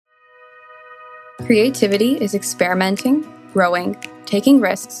Creativity is experimenting, growing, taking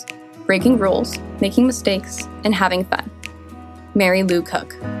risks, breaking rules, making mistakes, and having fun. Mary Lou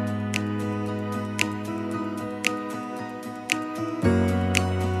Cook.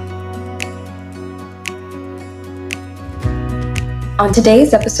 On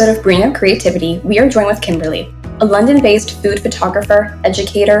today's episode of Bring Out Creativity, we are joined with Kimberly, a London-based food photographer,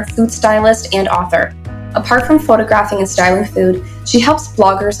 educator, food stylist, and author. Apart from photographing and styling food, she helps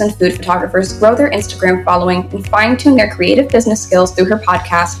bloggers and food photographers grow their Instagram following and fine-tune their creative business skills through her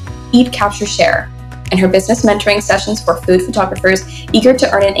podcast, Eat, Capture, Share, and her business mentoring sessions for food photographers eager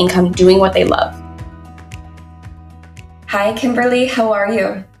to earn an income doing what they love. Hi, Kimberly. How are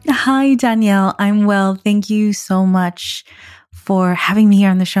you? Hi, Danielle. I'm well. Thank you so much for having me here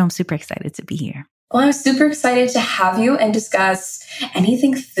on the show. I'm super excited to be here. Well, I'm super excited to have you and discuss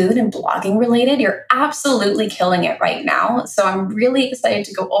anything food and blogging related. You're absolutely killing it right now. So I'm really excited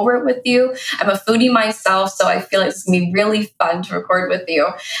to go over it with you. I'm a foodie myself, so I feel like it's going to be really fun to record with you.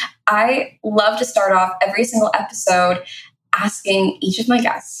 I love to start off every single episode asking each of my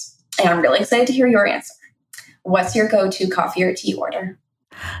guests, and I'm really excited to hear your answer. What's your go-to coffee or tea order?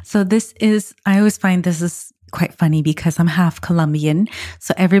 So I always find this is quite funny because I'm half Colombian.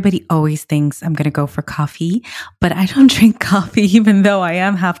 So everybody always thinks I'm going to go for coffee, but I don't drink coffee, even though I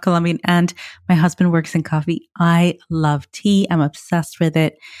am half Colombian and my husband works in coffee. I love tea. I'm obsessed with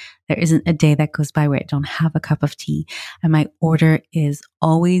it. There isn't a day that goes by where I don't have a cup of tea. And my order is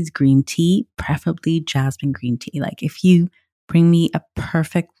always green tea, preferably jasmine green tea. Like if you bring me a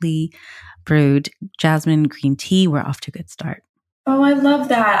perfectly brewed jasmine green tea, we're off to a good start. Oh, I love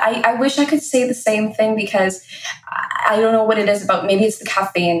that. I wish I could say the same thing because I don't know what it is about. Maybe it's the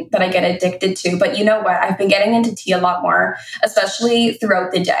caffeine that I get addicted to. But you know what? I've been getting into tea a lot more, especially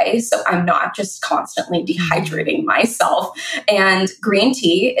throughout the day. So I'm not just constantly dehydrating myself. And green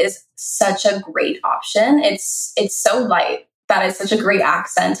tea is such a great option. It's so light that it's such a great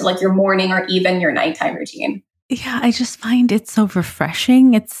accent to like your morning or even your nighttime routine. Yeah, I just find it so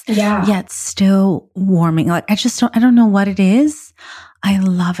refreshing. It's yet still warming. Like I don't know what it is. I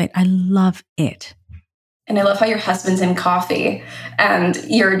love it. I love it. And I love how your husband's in coffee and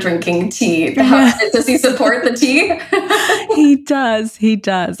you're drinking tea. Does he support the tea? He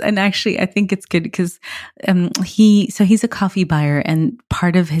does. And actually, I think it's good because he's a coffee buyer and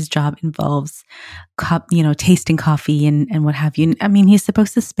part of his job involves tasting coffee and what have you. I mean, he's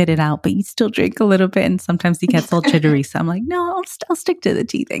supposed to spit it out, but you still drink a little bit and sometimes he gets all jittery. So I'm like, no, I'll stick to the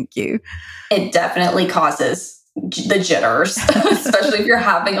tea. Thank you. It definitely causes the jitters, especially if you're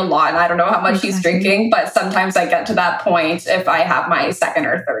having a lot. And I don't know how much he's drinking, but sometimes I get to that point if I have my second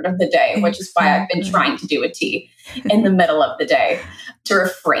or third of the day, which is why I've been trying to do a tea in the middle of the day to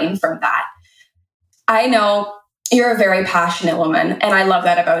refrain from that. I know you're a very passionate woman, and I love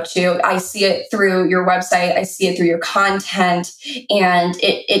that about you. I see it through your website. I see it through your content, and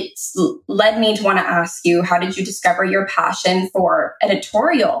it's led me to want to ask you, how did you discover your passion for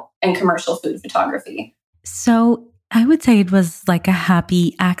editorial and commercial food photography? So I would say it was like a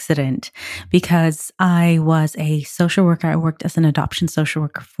happy accident because I was a social worker. I worked as an adoption social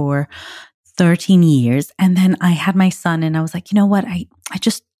worker for 13 years. And then I had my son and I was like, you know what? I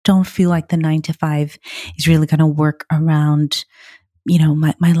just don't feel like the 9-to-5 is really going to work around,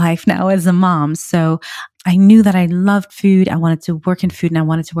 my life now as a mom. So I knew that I loved food. I wanted to work in food and I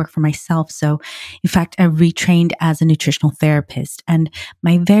wanted to work for myself. So in fact, I retrained as a nutritional therapist. And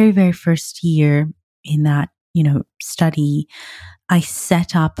my very, very first year in that, study, I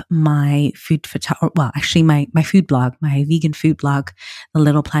set up my my food blog, my vegan food blog, The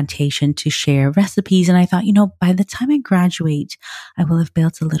Little Plantation, to share recipes. And I thought, by the time I graduate, I will have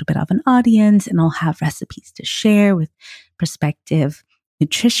built a little bit of an audience and I'll have recipes to share with prospective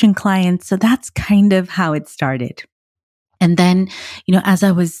nutrition clients. So that's kind of how it started. And then, as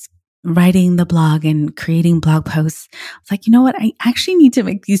I was writing the blog and creating blog posts, I was like, you know what? I actually need to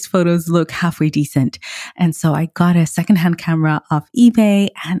make these photos look halfway decent. And so I got a secondhand camera off eBay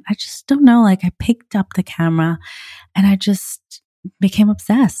and I just don't know, I picked up the camera and I just became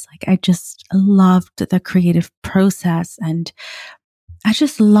obsessed. I just loved the creative process and I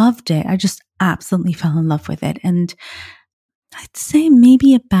just loved it. I just absolutely fell in love with it. And I'd say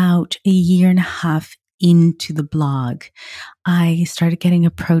maybe about a year and a half into the blog, I started getting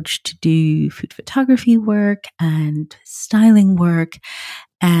approached to do food photography work and styling work.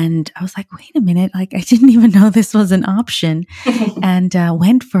 And I was like, wait a minute, I didn't even know this was an option and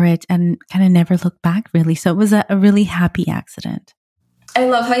went for it and kind of never looked back really. So it was a really happy accident. I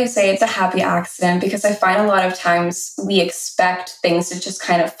love how you say it's a happy accident, because I find a lot of times we expect things to just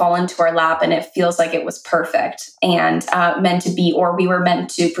kind of fall into our lap and it feels like it was perfect and meant to be, or we were meant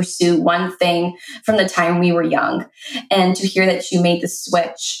to pursue one thing from the time we were young. And to hear that you made the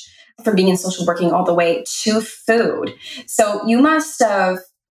switch from being in social working all the way to food. So you must have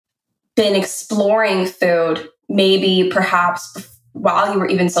been exploring food, maybe perhaps while you were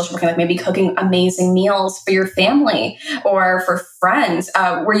even social working, like maybe cooking amazing meals for your family or for friends.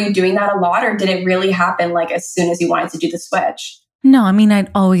 Were you doing that a lot, or did it really happen like as soon as you wanted to do the switch? No, I mean, I'd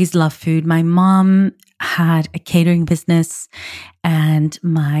always loved food. My mom had a catering business and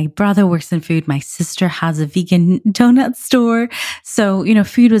my brother works in food. My sister has a vegan donut store. So,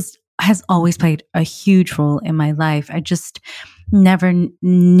 food has always played a huge role in my life. I just never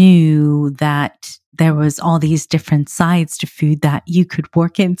knew that there was all these different sides to food that you could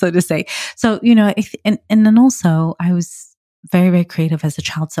work in, so to say. So, and then also I was very, very creative as a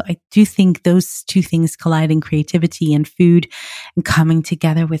child. So I do think those two things colliding, creativity and food, and coming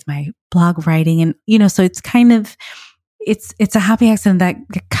together with my blog writing. And, so it's kind of, it's a happy accident that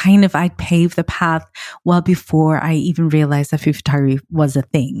kind of I paved the path well before I even realized that food photography was a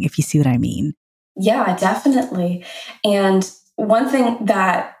thing, if you see what I mean. Yeah, definitely. And one thing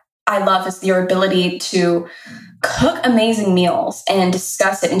that I love is your ability to cook amazing meals and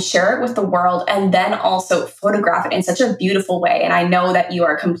discuss it and share it with the world, and then also photograph it in such a beautiful way. And I know that you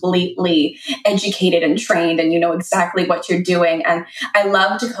are completely educated and trained and you know exactly what you're doing. And I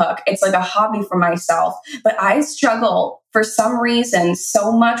love to cook. It's like a hobby for myself, but I struggle for some reason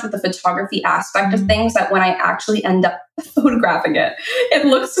so much with the photography aspect of things that when I actually end up photographing it, it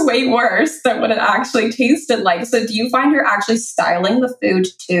looks way worse than what it actually tasted like. So do you find you're actually styling the food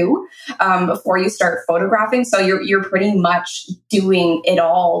too before you start photographing? So you're pretty much doing it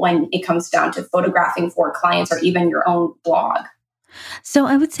all when it comes down to photographing for clients or even your own blog. So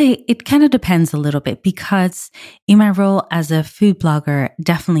I would say it kind of depends a little bit, because in my role as a food blogger,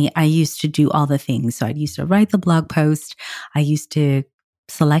 definitely I used to do all the things. So I used to write the blog post. I used to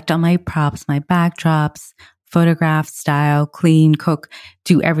select all my props, my backdrops, photograph, style, clean, cook,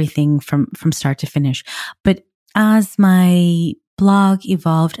 do everything from start to finish. But as my blog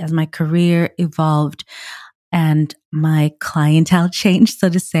evolved, as my career evolved, and my clientele changed, so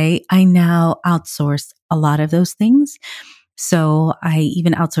to say, I now outsource a lot of those things. So I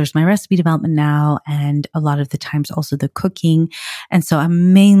even outsource my recipe development now, and a lot of the times also the cooking. And so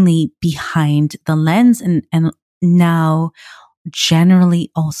I'm mainly behind the lens, and now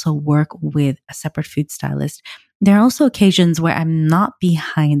generally also work with a separate food stylist. There are also occasions where I'm not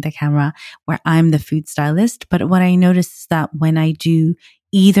behind the camera, where I'm the food stylist. But what I notice is that when I do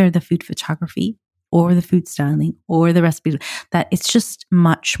either the food photography or the food styling or the recipe, that it's just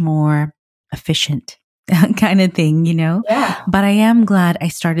much more efficient. Kind of thing, Yeah. But I am glad I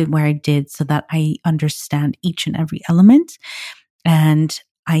started where I did, so that I understand each and every element and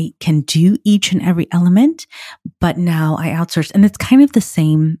I can do each and every element. But now I outsource, and it's kind of the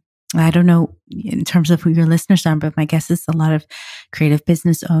same. I don't know in terms of who your listeners are, but my guess is a lot of creative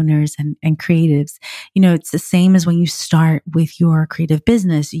business owners and creatives. It's the same as when you start with your creative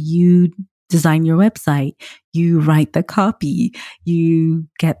business. You design your website, you write the copy, you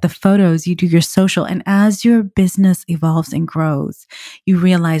get the photos, you do your social. And as your business evolves and grows, you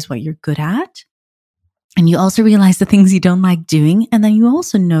realize what you're good at. And you also realize the things you don't like doing. And then you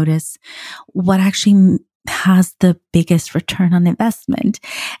also notice what actually has the biggest return on investment.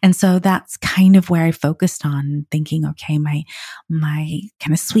 And so that's kind of where I focused on thinking, okay, my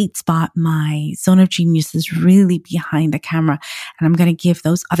kind of sweet spot, my zone of genius is really behind the camera. And I'm going to give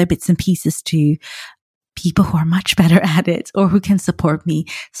those other bits and pieces to people who are much better at it, or who can support me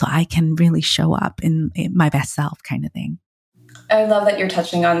so I can really show up in my best self, kind of thing. I love that you're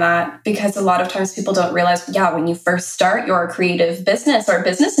touching on that, because a lot of times people don't realize, when you first start your creative business or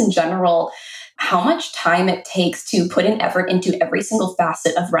business in general, how much time it takes to put in effort into every single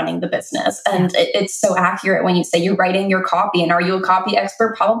facet of running the business. And it's so accurate when you say you're writing your copy. And are you a copy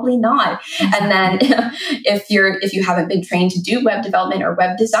expert? Probably not. Exactly. And then if you haven't been trained to do web development or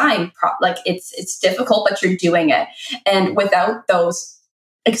web design, it's difficult, but you're doing it. And without those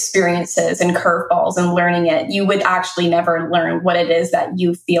experiences and curveballs and learning it, you would actually never learn what it is that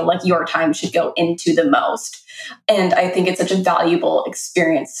you feel like your time should go into the most. And I think it's such a valuable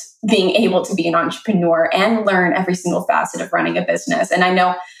experience being able to be an entrepreneur and learn every single facet of running a business. And I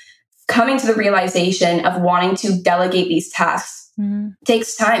know coming to the realization of wanting to delegate these tasks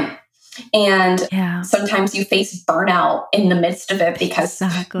takes time. And sometimes you face burnout in the midst of it, because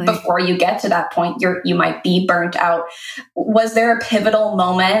before you get to that point, you might be burnt out. Was there a pivotal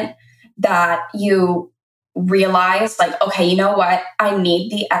moment that you realize like, okay, you know what? I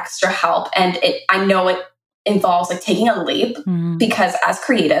need the extra help. And I know it involves like taking a leap because as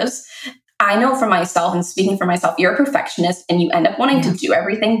creatives, I know for myself and speaking for myself, you're a perfectionist and you end up wanting to do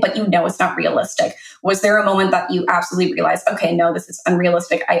everything, but you know it's not realistic. Was there a moment that you absolutely realized, okay, no, this is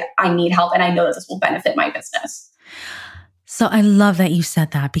unrealistic. I need help and I know that this will benefit my business? So I love that you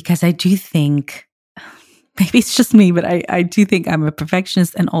said that, because I do think, maybe it's just me, but I do think I'm a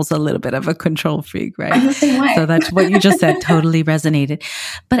perfectionist and also a little bit of a control freak, right? I'm the same way. So that's what you just said totally resonated.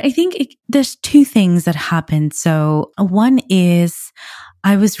 But I think there's two things that happened. So one is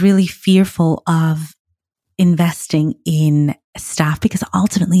I was really fearful of investing in staff because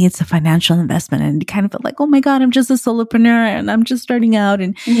ultimately it's a financial investment, and kind of felt like, oh my God, I'm just a solopreneur and I'm just starting out.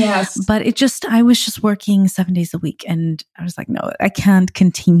 And but I was just working 7 days a week, and I was like, no, I can't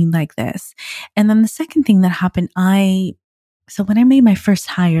continue like this. And then the second thing that happened, so when I made my first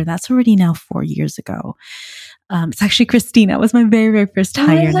hire, that's already now 4 years ago. It's actually Christina was my very, very first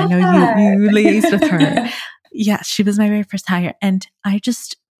hire. And I know you liaised with her. Yeah, she was my very first hire. And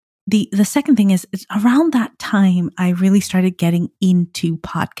the second thing is around that time, I really started getting into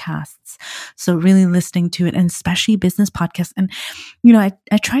podcasts. So really listening to it, and especially business podcasts. And,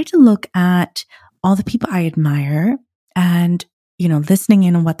 I tried to look at all the people I admire and, listening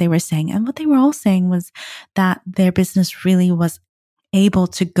in on what they were saying. And what they were all saying was that their business really was able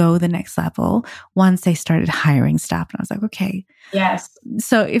to go the next level once they started hiring staff. And I was like, okay. Yes.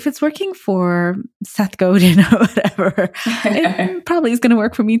 So if it's working for Seth Godin or whatever, it probably is going to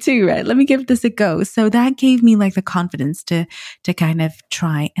work for me too, right? Let me give this a go. So that gave me like the confidence to kind of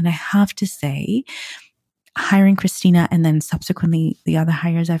try. And I have to say, hiring Christina and then subsequently the other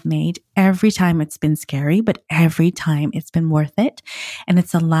hires I've made, every time it's been scary, but every time it's been worth it. And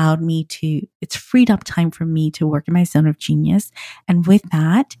it's allowed me it's freed up time for me to work in my zone of genius. And with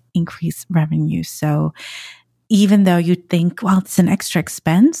that, increase revenue. So even though you think, well, it's an extra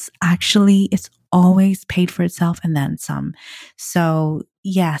expense, actually it's always paid for itself and then some. So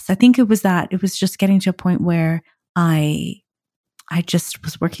yes, I think it was that. It was just getting to a point where I just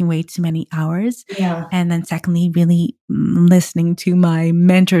was working way too many hours. Yeah. And then secondly, really listening to my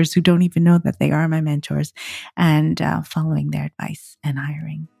mentors who don't even know that they are my mentors, and following their advice and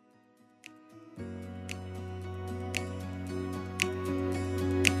hiring.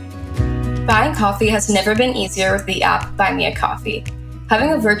 Buying coffee has never been easier with the app Buy Me a Coffee.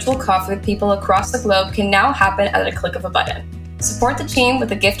 Having a virtual coffee with people across the globe can now happen at a click of a button. Support the team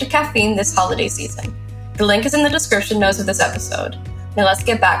with a gift of caffeine this holiday season. The link is in the description notes of this episode. Now let's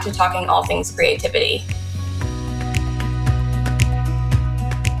get back to talking all things creativity.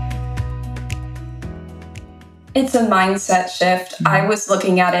 It's a mindset shift. I was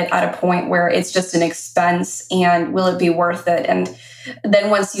looking at it at a point where it's just an expense and will it be worth it? And then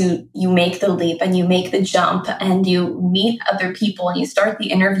once you make the leap and you make the jump and you meet other people and you start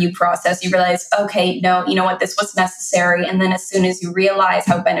the interview process, you realize, okay, no, you know what, this was necessary. And then as soon as you realize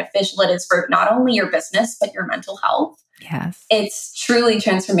how beneficial it is for not only your business, but your mental health, yes, it's truly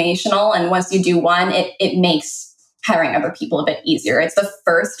transformational. And once you do one, it makes hiring other people a bit easier. It's the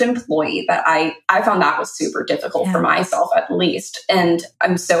first employee that I found that was super difficult for myself, at least. And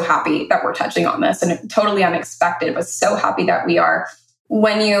I'm so happy that we're touching on this, and totally unexpected, but so happy that we are.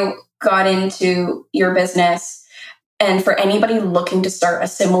 When you got into your business, and for anybody looking to start a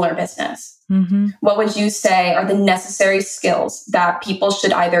similar business, what would you say are the necessary skills that people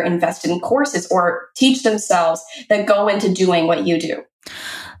should either invest in courses or teach themselves that go into doing what you do?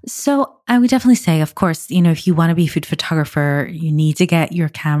 So I would definitely say, of course, if you want to be a food photographer, you need to get your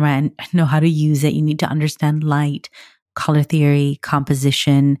camera and know how to use it. You need to understand light, color theory,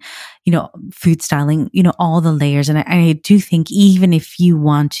 composition, food styling, all the layers. And I do think even if you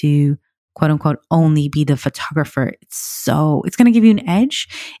want to, quote unquote, only be the photographer, it's going to give you an edge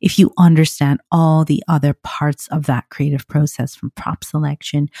if you understand all the other parts of that creative process, from prop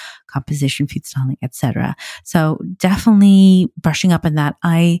selection, composition, food styling, etc. So definitely brushing up on that.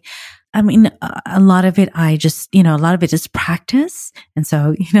 I mean, a lot of it, a lot of it is practice. And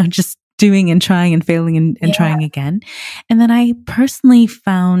so, just doing and trying and failing and trying again. And then I personally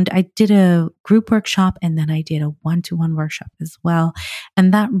found, I did a group workshop and then I did a one-to-one workshop as well.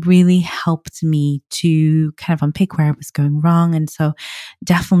 And that really helped me to kind of unpick where I was going wrong. And so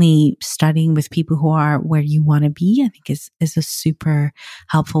definitely studying with people who are where you want to be, I think is a super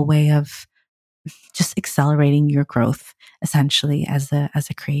helpful way of just accelerating your growth essentially as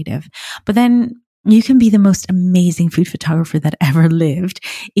a creative. But then you can be the most amazing food photographer that ever lived.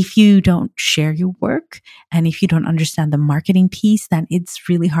 If you don't share your work and if you don't understand the marketing piece, then it's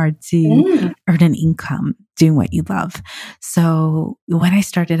really hard to earn an income doing what you love. So when I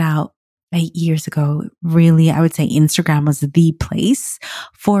started out, 8 years ago, really, I would say Instagram was the place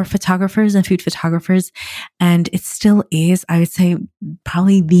for photographers and food photographers. And it still is, I would say,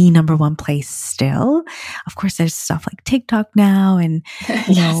 probably the number one place still. Of course, there's stuff like TikTok now and,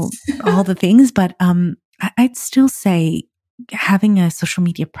 you know, all the things. But I'd still say having a social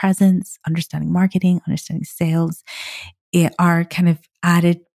media presence, understanding marketing, understanding sales, are kind of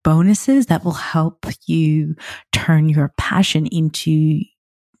added bonuses that will help you turn your passion into,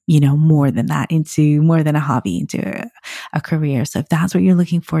 you know, more than that, into more than a hobby, into a career. So if that's what you're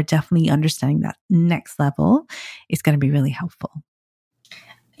looking for, definitely understanding that next level is going to be really helpful.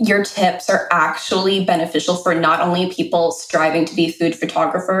 Your tips are actually beneficial for not only people striving to be food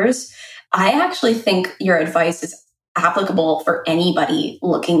photographers. I actually think your advice is applicable for anybody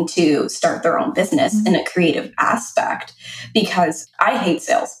looking to start their own business in a creative aspect, because I hate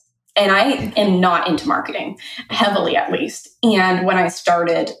sales. And I am not into marketing, heavily at least. And when I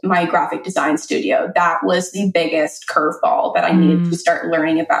started my graphic design studio, that was the biggest curveball that I needed to start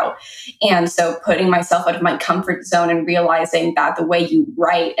learning about. And so putting myself out of my comfort zone and realizing that the way you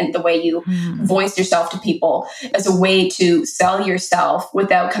write and the way you voice yourself to people is a way to sell yourself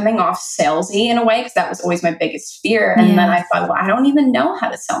without coming off salesy in a way, because that was always my biggest fear. And then I thought, well, I don't even know how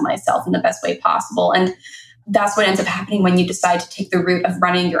to sell myself in the best way possible. And that's what ends up happening when you decide to take the route of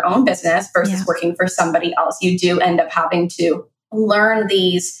running your own business versus working for somebody else. You do end up having to learn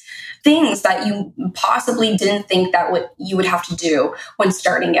these things that you possibly didn't think that you would have to do when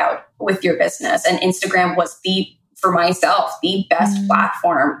starting out with your business. And Instagram was for myself, the best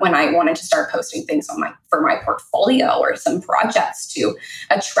platform when I wanted to start posting things for my portfolio or some projects to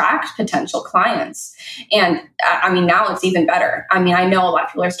attract potential clients. And I mean, now it's even better. I mean, I know a lot of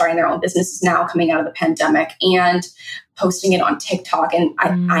people are starting their own businesses now coming out of the pandemic and posting it on TikTok. And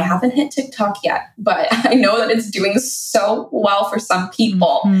I haven't hit TikTok yet, but I know that it's doing so well for some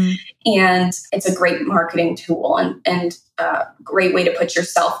people. And it's a great marketing tool and a great way to put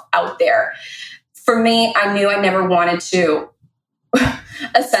yourself out there. For me, I knew I never wanted to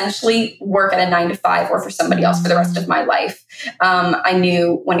essentially work at a 9-to-5 or for somebody else for the rest of my life. I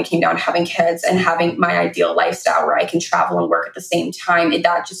knew when it came down to having kids and having my ideal lifestyle where I can travel and work at the same time,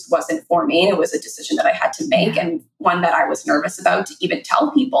 that just wasn't for me. And it was a decision that I had to make and one that I was nervous about to even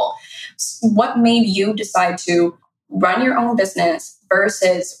tell people. What made you decide to run your own business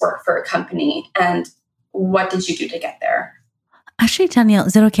versus work for a company? And what did you do to get there? Actually, Danielle,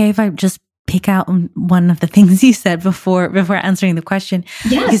 is it okay if I just pick out one of the things you said before answering the question?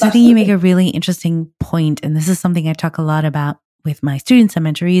 Yes, because I think you make a really interesting point, and this is something I talk a lot about with my students and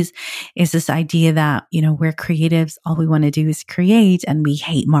mentorees, is this idea that, you know, we're creatives, all we want to do is create, and we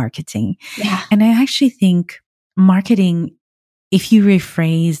hate marketing. Yeah. And I actually think marketing, if you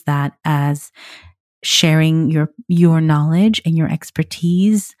rephrase that as sharing your knowledge and your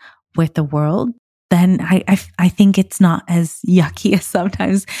expertise with the world, then I think it's not as yucky as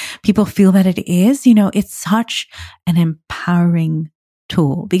sometimes people feel that it is. You know, it's such an empowering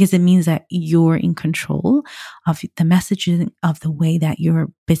tool because it means that you're in control of the messaging, of the way that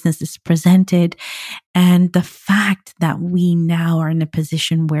your business is presented. And the fact that we now are in a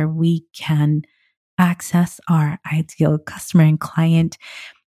position where we can access our ideal customer and client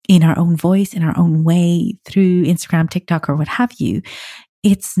in our own voice, in our own way, through Instagram, TikTok, or what have you.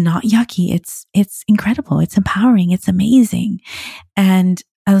 It's not yucky. It's incredible. It's empowering. It's amazing. And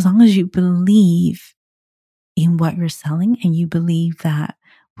as long as you believe in what you're selling and you believe that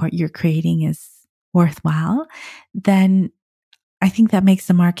what you're creating is worthwhile, then I think that makes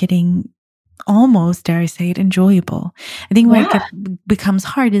the marketing almost, dare I say it, enjoyable. I think where it becomes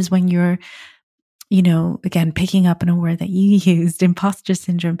hard is when you're, you know, again, picking up on a word that you used, imposter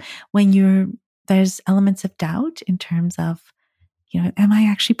syndrome, when there's elements of doubt in terms of, you know, am I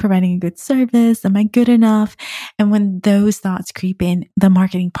actually providing a good service? Am I good enough? And when those thoughts creep in, the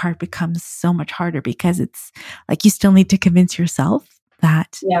marketing part becomes so much harder because it's like you still need to convince yourself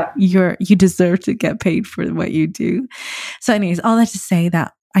that you deserve to get paid for what you do. So anyways, all that to say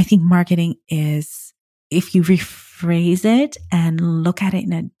that I think marketing is, if you rephrase it and look at it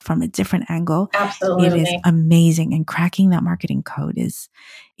from a different angle, absolutely, it is amazing. And cracking that marketing code is,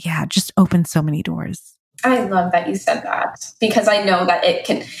 just opens so many doors. I love that you said that because I know that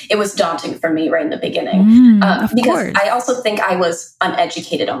it was daunting for me right in the beginning. Because I also think I was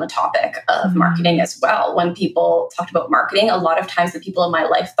uneducated on the topic of marketing as well. When people talked about marketing, a lot of times the people in my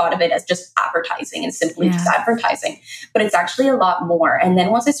life thought of it as just advertising and simply just advertising, but it's actually a lot more. And then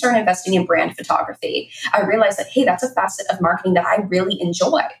once I started investing in brand photography, I realized that, hey, that's a facet of marketing that I really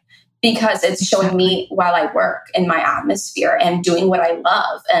enjoy. Because it's showing me while I work in my atmosphere and doing what I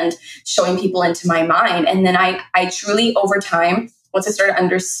love and showing people into my mind. And then I truly, over time, once I started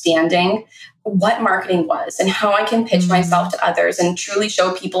understanding what marketing was and how I can pitch myself to others and truly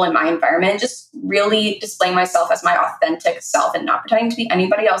show people in my environment, just really display myself as my authentic self and not pretending to be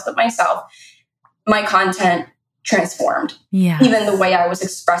anybody else but myself, my content transformed. Yeah. Even the way I was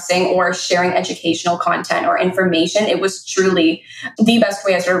expressing or sharing educational content or information, it was truly the best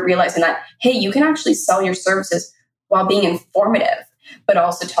way. I started realizing that, hey, you can actually sell your services while being informative, but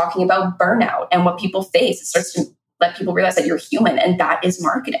also talking about burnout and what people face. It starts to let people realize that you're human, and that is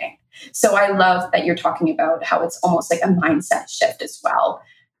marketing. So I love that you're talking about how it's almost like a mindset shift as well.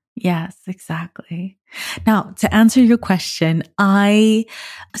 Yes, exactly. Now, to answer your question, I'd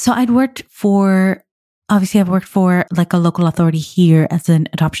worked for, obviously I've worked for like a local authority here as an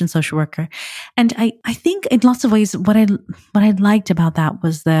adoption social worker. And I think in lots of ways, what I liked about that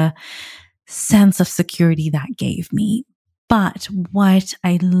was the sense of security that gave me. But what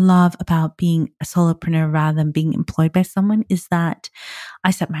I love about being a solopreneur rather than being employed by someone is that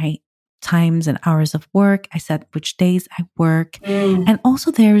I set my times and hours of work. I set which days I work. And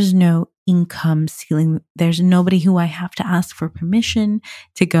also there is no income ceiling. There's nobody who I have to ask for permission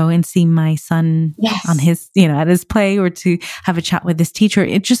to go and see my son on his, at his play or to have a chat with his teacher.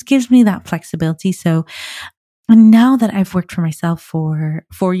 It just gives me that flexibility. So now that I've worked for myself for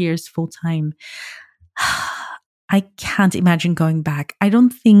 4 years full time, I can't imagine going back. I don't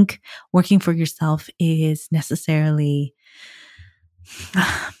think working for yourself is necessarily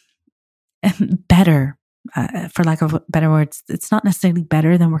better, for lack of better words. It's not necessarily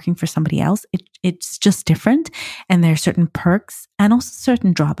better than working for somebody else. It's just different. And there are certain perks and also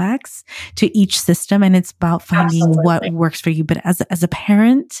certain drawbacks to each system. And it's about finding what works for you. But as a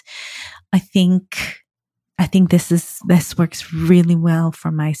parent, I think this works really well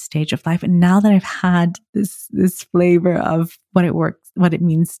for my stage of life. And now that I've had this flavor of what it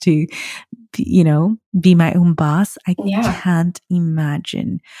means to, be my own boss, I can't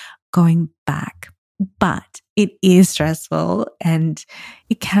imagine going back. But it is stressful and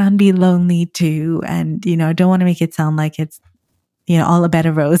it can be lonely too. And, I don't want to make it sound like it's, all a bed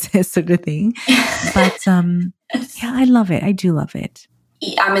of roses sort of thing. But I love it. I do love it.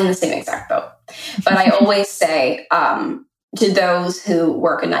 I'm in the same exact boat. But I always say to those who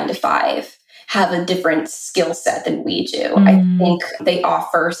work a 9-to-5, have a different skill set than we do. I think they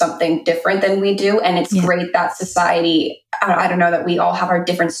offer something different than we do. And it's great that society, I don't know, that we all have our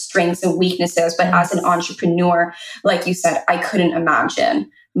different strengths and weaknesses. But as an entrepreneur, like you said, I couldn't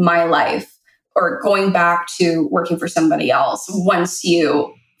imagine my life or going back to working for somebody else once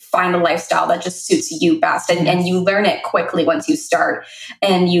you find a lifestyle that just suits you best. And you learn it quickly once you start.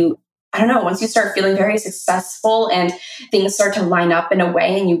 And once you start feeling very successful and things start to line up in a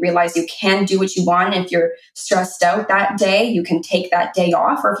way and you realize you can do what you want. If you're stressed out that day, you can take that day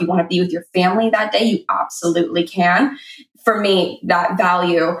off. Or if you want to be with your family that day, you absolutely can. For me, that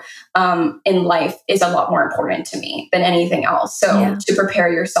value in life is a lot more important to me than anything else. So to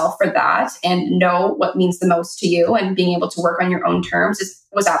prepare yourself for that and know what means the most to you and being able to work on your own terms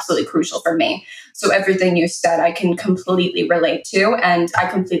was absolutely crucial for me. So everything you said, I can completely relate to, and I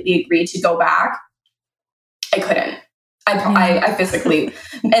completely agree to go back. I couldn't. I physically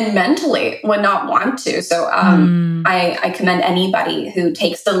and mentally would not want to. So I commend anybody who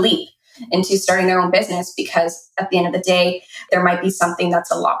takes the leap into starting their own business, because at the end of the day, there might be something that's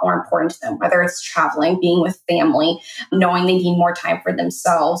a lot more important to them, whether it's traveling, being with family, knowing they need more time for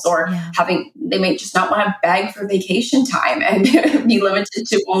themselves, or they may just not want to beg for vacation time and be limited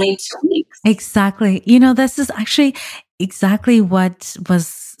to only 2 weeks. Exactly. This is actually exactly what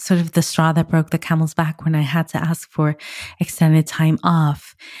was sort of the straw that broke the camel's back when I had to ask for extended time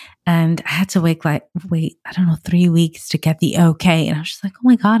off. And I had to wait, 3 weeks to get the okay. And I was just like, oh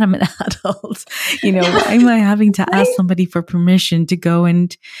my God, I'm an adult. Why am I having to ask somebody for permission to go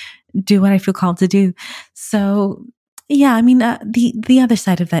and do what I feel called to do? So the other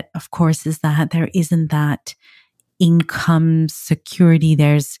side of that, of course, is that there isn't that income security.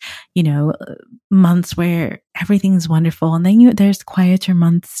 There's, months where everything's wonderful. And then there's quieter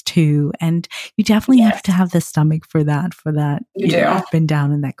months too. And you definitely have to have the stomach for that, up and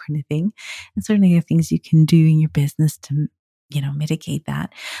down and that kind of thing. And certainly there are things you can do in your business to, mitigate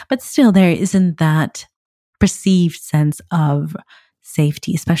that. But still, there isn't that perceived sense of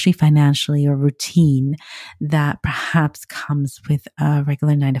safety, especially financially, or routine that perhaps comes with a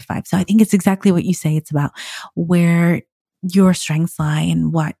regular 9-to-5. So I think it's exactly what you say. It's about where your strengths lie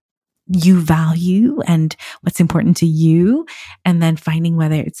and what you value and what's important to you, and then finding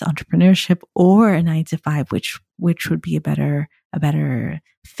whether it's entrepreneurship or a 9-to-5, which would be a better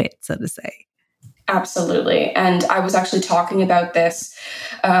fit, so to say. Absolutely. And I was actually talking about this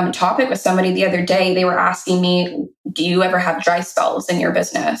topic with somebody the other day. They were asking me, do you ever have dry spells in your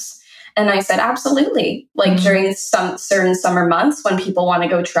business? And I said, absolutely. Like during some certain summer months when people want to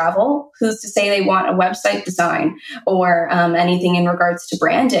go travel, who's to say they want a website design or anything in regards to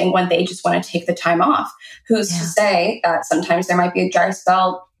branding when they just want to take the time off? Who's to say that sometimes there might be a dry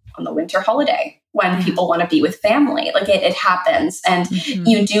spell on the winter holiday when people want to be with family? Like it happens. And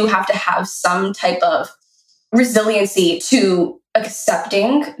you do have to have some type of resiliency to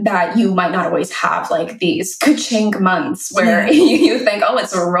accepting that you might not always have like these ka-ching months where you think, oh,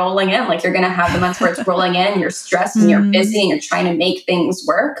 it's rolling in. Like you're going to have the months where it's rolling in, you're stressed and you're busy and you're trying to make things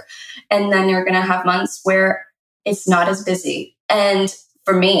work. And then you're going to have months where it's not as busy. And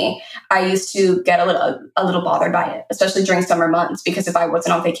for me, I used to get a little bothered by it, especially during summer months, because if I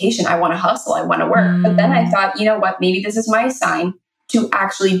wasn't on vacation, I want to hustle, I want to work. But then I thought, you know what, maybe this is my sign to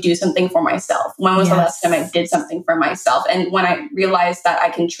actually do something for myself. When was the last time I did something for myself? And when I realized that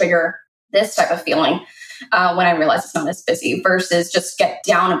I can trigger this type of feeling, when I realized it's not as busy versus just get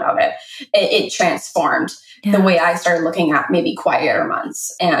down about it, it transformed the way I started looking at maybe quieter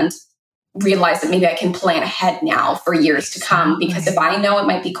months and realize that maybe I can plan ahead now for years to come. Because if I know it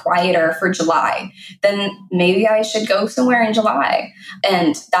might be quieter for July, then maybe I should go somewhere in July.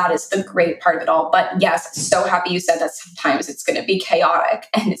 And that is the great part of it all. But yes, so happy you said that sometimes it's going to be chaotic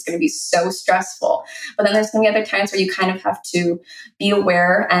and it's going to be so stressful. But then there's going to be other times where you kind of have to be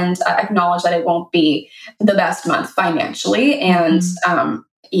aware and acknowledge that it won't be the best month financially. And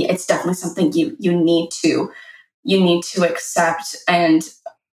it's definitely something you need to accept. And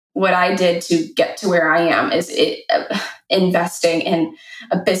what I did to get to where I am is investing in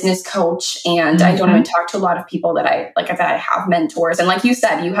a business coach. And I don't even talk to a lot of people that I have mentors. And like you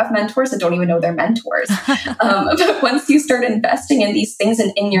said, you have mentors that don't even know they're mentors. But once you start investing in these things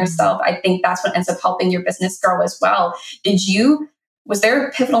and in yourself, I think that's what ends up helping your business grow as well. Was there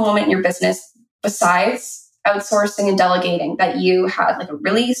a pivotal moment in your business besides outsourcing and delegating that you had like a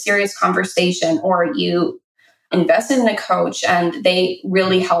really serious conversation, or you invested in a coach and they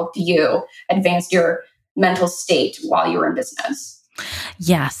really helped you advance your mental state while you were in business?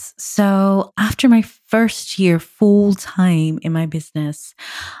 Yes. So after my first year full time in my business,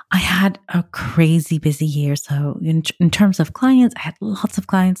 I had a crazy busy year. So in terms of clients, I had lots of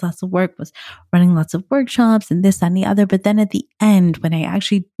clients, lots of work, was running lots of workshops and this, that, and the other. But then at the end, when I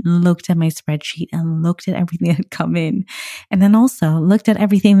actually looked at my spreadsheet and looked at everything that had come in, and then also looked at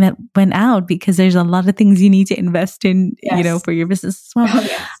everything that went out, because there's a lot of things you need to invest in, for your business as well. Oh,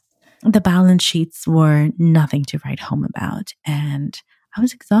 yes. The balance sheets were nothing to write home about. And I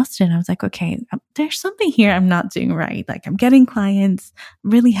was exhausted. I was like, okay, there's something here I'm not doing right. Like I'm getting clients, I'm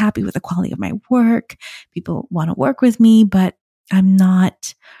really happy with the quality of my work. People want to work with me, but I'm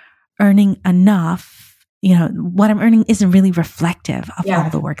not earning enough. What I'm earning isn't really reflective of all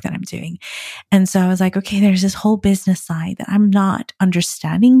the work that I'm doing. And so I was like, okay, there's this whole business side that I'm not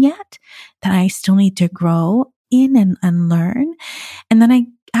understanding yet, that I still need to grow in and learn. And then I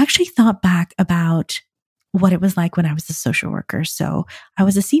actually thought back about what it was like when I was a social worker. So I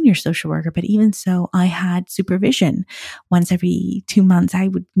was a senior social worker, but even so, I had supervision. Once every 2 months, I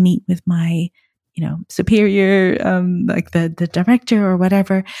would meet with my, superior, like the director or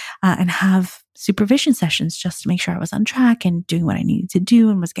whatever, and have supervision sessions just to make sure I was on track and doing what I needed to do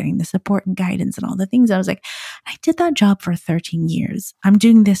and was getting the support and guidance and all the things. I was like, I did that job for 13 years. I'm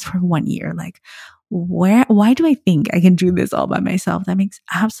doing this for 1 year. Like, why do I think I can do this all by myself? That makes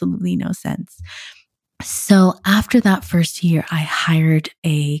absolutely no sense. So after that first year, I hired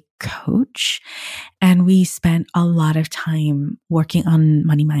a coach and we spent a lot of time working on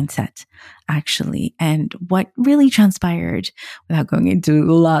money mindset, actually. And what really transpired, without going into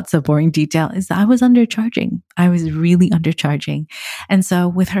lots of boring detail, is that I was undercharging. I was really undercharging. And so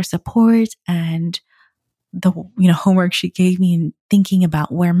with her support and the homework she gave me and thinking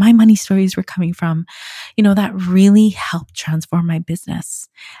about where my money stories were coming from, that really helped transform my business.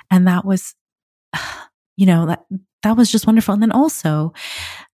 And that was, that was just wonderful. And then also,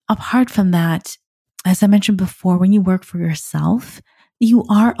 apart from that, as I mentioned before, when you work for yourself, you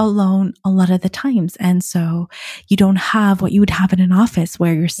are alone a lot of the times. And so you don't have what you would have in an office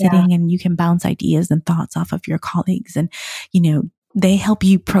where you're sitting and you can bounce ideas and thoughts off of your colleagues, and, they help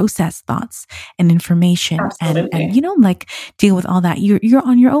you process thoughts and information and deal with all that. You're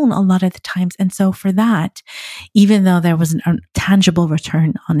on your own a lot of the times. And so for that, even though there was a tangible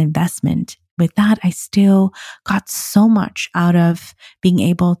return on investment with that, I still got so much out of being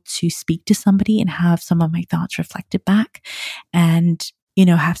able to speak to somebody and have some of my thoughts reflected back and,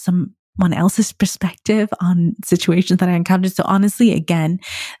 have some someone else's perspective on situations that I encountered. So honestly, again,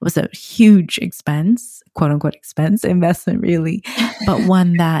 it was a huge expense, quote unquote expense, investment really, but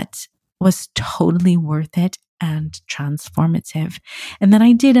one that was totally worth it and transformative. And then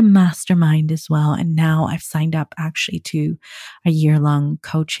I did a mastermind as well. And now I've signed up actually to a year-long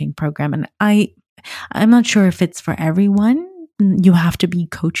coaching program. And I'm not sure if it's for everyone. You have to be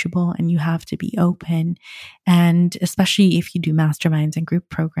coachable and you have to be open. And especially if you do masterminds and group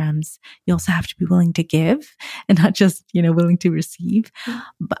programs, you also have to be willing to give and not just, willing to receive.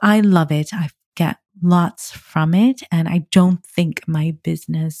 But I love it. I get lots from it. And I don't think my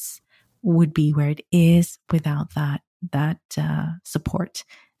business would be where it is without that support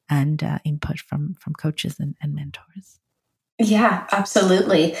and input from coaches and mentors. Yeah,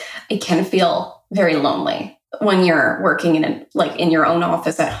 absolutely. It can feel very lonely when you're working in your own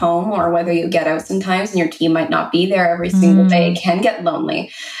office at home, or whether you get out sometimes and your team might not be there every single day. It can get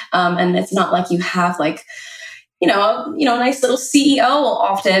lonely. And it's not like you have a nice little CEO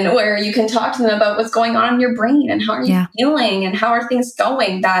often where you can talk to them about what's going on in your brain and how are you feeling and how are things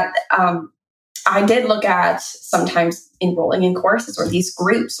going. That I did look at sometimes enrolling in courses or these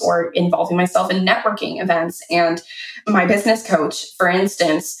groups or involving myself in networking events. And my business coach, for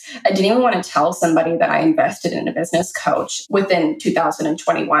instance, I didn't even want to tell somebody that I invested in a business coach within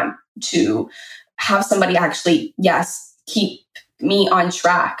 2021 to have somebody actually, keep me on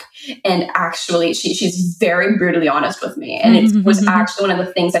track. And actually, she's very brutally honest with me. And it was actually one of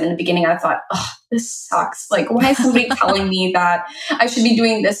the things that in the beginning I thought, oh, this sucks. Like, why is somebody telling me that I should be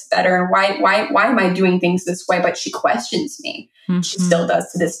doing this better? Why am I doing things this way? But she questions me. She still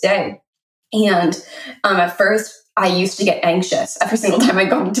does to this day. And at first, I used to get anxious every single time I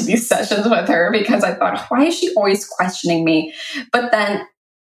go into these sessions with her because I thought, why is she always questioning me? But then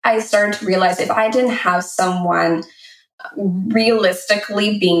I started to realize if I didn't have someone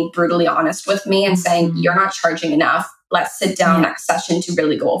realistically being brutally honest with me and saying, you're not charging enough, let's sit down next session to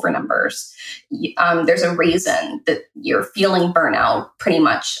really go over numbers. There's a reason that you're feeling burnout pretty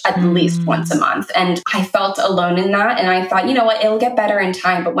much at least once a month. And I felt alone in that. And I thought, you know what, it'll get better in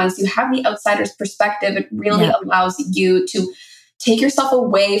time. But once you have the outsider's perspective, it really allows you to take yourself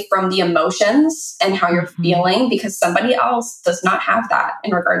away from the emotions and how you're feeling, because somebody else does not have that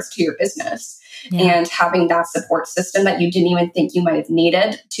in regards to your business. And having that support system that you didn't even think you might have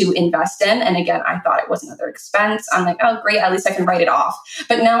needed to invest in. And again, I thought it was another expense. I'm like, oh, great. At least I can write it off.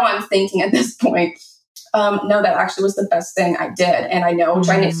 But now I'm thinking at this point, no, that actually was the best thing I did. And I know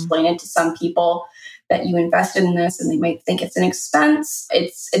trying to explain it to some people that you invested in this and they might think it's an expense.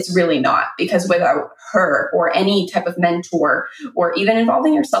 It's really not, because without her or any type of mentor, or even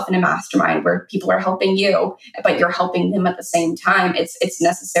involving yourself in a mastermind where people are helping you, but you're helping them at the same time, it's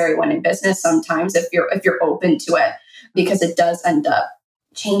necessary when in business sometimes if you're open to it, because it does end up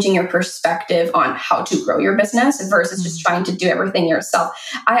changing your perspective on how to grow your business versus just trying to do everything yourself.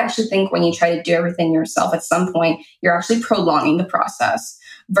 I actually think when you try to do everything yourself, at some point, you're actually prolonging the process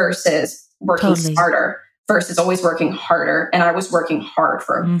versus working smarter versus always working harder. And I was working hard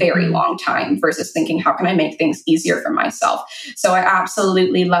for a very long time versus thinking, how can I make things easier for myself? So I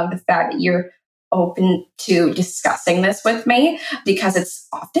absolutely love the fact that you're open to discussing this with me, because it's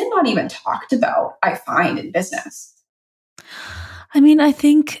often not even talked about, I find, in business. I mean, I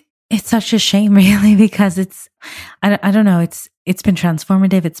think it's such a shame, really, because I don't know, it's been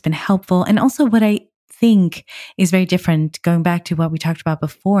transformative, it's been helpful. And also what I think is very different, going back to what we talked about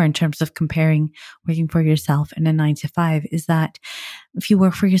before in terms of comparing working for yourself and a 9-to-5, is that if you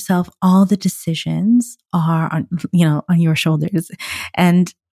work for yourself, all the decisions are on your shoulders.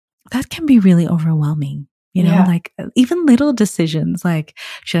 And that can be really overwhelming. Like even little decisions, like,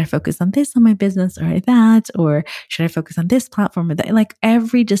 should I focus on this on my business or that, or should I focus on this platform or that? Like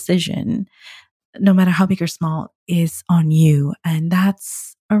every decision, no matter how big or small, is on you. And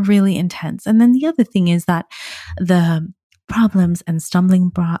that's a really intense. And then the other thing is that the problems and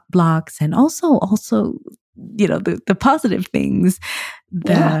stumbling blocks, and also, the positive things,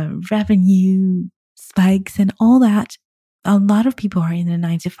 the revenue spikes and all that, a lot of people who are in a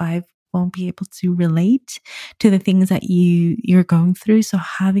 9-to-5 won't be able to relate to the things that you're going through. So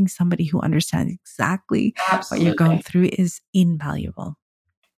having somebody who understands exactly what you're going through is invaluable.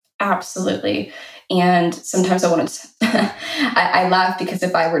 Absolutely. And sometimes I want to, I laugh because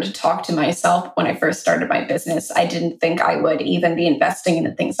if I were to talk to myself when I first started my business, I didn't think I would even be investing in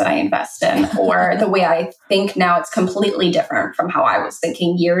the things that I invest in, or the way I think now. It's completely different from how I was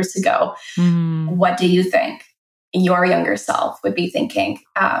thinking years ago. What do you think your younger self would be thinking,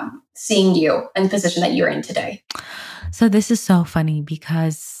 seeing you in the position that you're in today? So this is so funny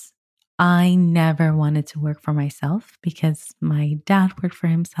because I never wanted to work for myself because my dad worked for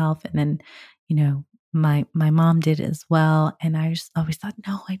himself, and then, my mom did as well. And I just always thought,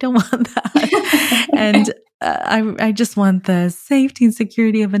 no, I don't want that. And I just want the safety and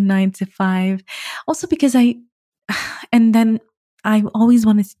security of a 9 to 5. Also because and then I always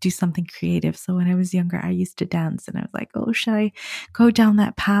wanted to do something creative. So when I was younger, I used to dance, and I was like, oh, should I go down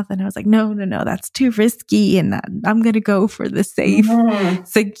that path? And I was like, no, that's too risky. And I'm going to go for the safe,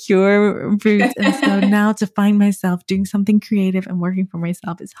 secure route. And so now to find myself doing something creative and working for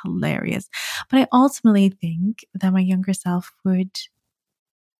myself is hilarious. But I ultimately think that my younger self would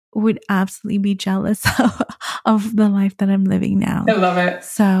absolutely be jealous of the life that I'm living now. I love it.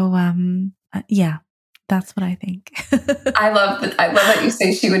 So, yeah. That's what I think. I love that you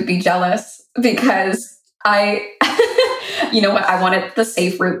say she would be jealous, because you know what? I wanted the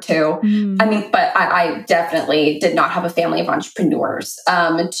safe route too. I mean, but I definitely did not have a family of entrepreneurs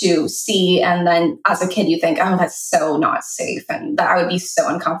to see. And then as a kid, you think, oh, that's so not safe. And that I would be so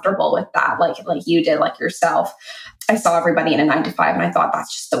uncomfortable with that, like you did, like yourself. I saw everybody in a 9 to 5 and I thought,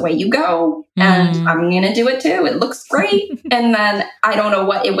 that's just the way you go. And I'm going to do it too. It looks great. And then I don't know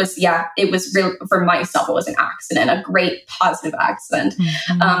what it was. Yeah, it was real for myself. It was an accident, a great positive accident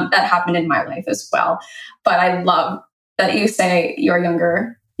that happened in my life as well. But I love that you say your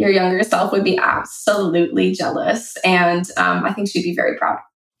younger self would be absolutely jealous. And I think she'd be very proud.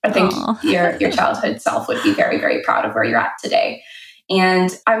 I think your childhood self would be very, very proud of where you're at today. And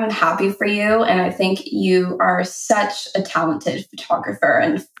I'm happy for you. And I think you are such a talented photographer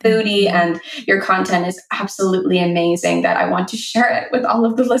and foodie, and your content is absolutely amazing that I want to share it with all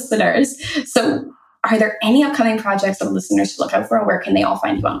of the listeners. So are there any upcoming projects that listeners should look out for, and where can they all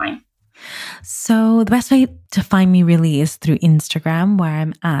find you online? So the best way to find me really is through Instagram, where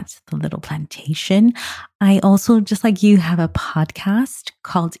I'm at The Little Plantation. I also, just like you, have a podcast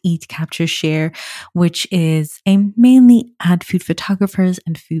called Eat, Capture, Share, which is aimed mainly at food photographers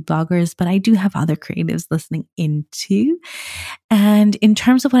and food bloggers, but I do have other creatives listening in too. And in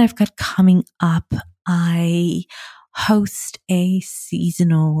terms of what I've got coming up, I host a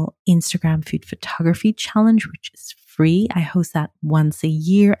seasonal Instagram food photography challenge, which is free. I host that once a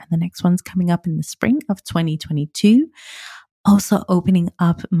year, and the next one's coming up in the spring of 2022. Also opening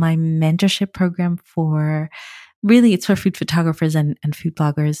up my mentorship program it's for food photographers and food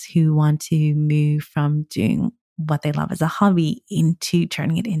bloggers who want to move from doing what they love as a hobby into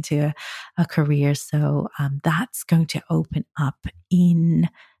turning it into a career. So that's going to open up in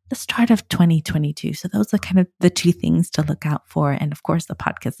the start of 2022. So those are kind of the two things to look out for. And of course, the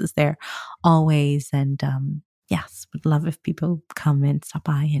podcast is there always. And yes, would love if people come and stop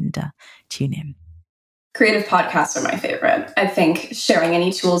by and tune in. Creative podcasts are my favorite. I think sharing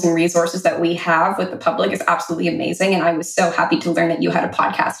any tools and resources that we have with the public is absolutely amazing. And I was so happy to learn that you had a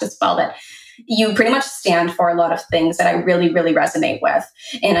podcast as well, that you pretty much stand for a lot of things that I really, really resonate with.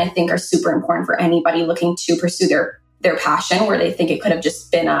 And I think are super important for anybody looking to pursue their passion, where they think it could have just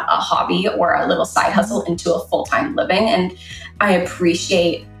been a hobby or a little side hustle into a full-time living. And I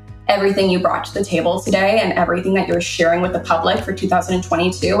appreciate everything you brought to the table today and everything that you're sharing with the public for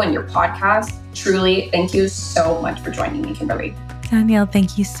 2022 and your podcast. Truly, thank you so much for joining me, Kimberly. Danielle,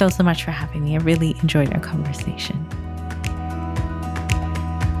 thank you so much for having me. I really enjoyed our conversation.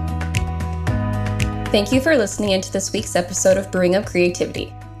 Thank you for listening into this week's episode of Brewing Up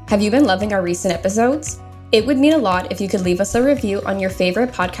Creativity. Have you been loving our recent episodes? It would mean a lot if you could leave us a review on your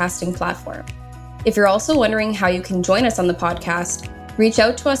favorite podcasting platform. If you're also wondering how you can join us on the podcast, reach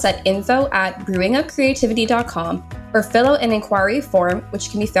out to us at info@brewingupcreativity.com or fill out an inquiry form,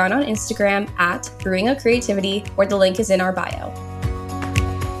 which can be found on Instagram at brewingupcreativity, or the link is in our bio.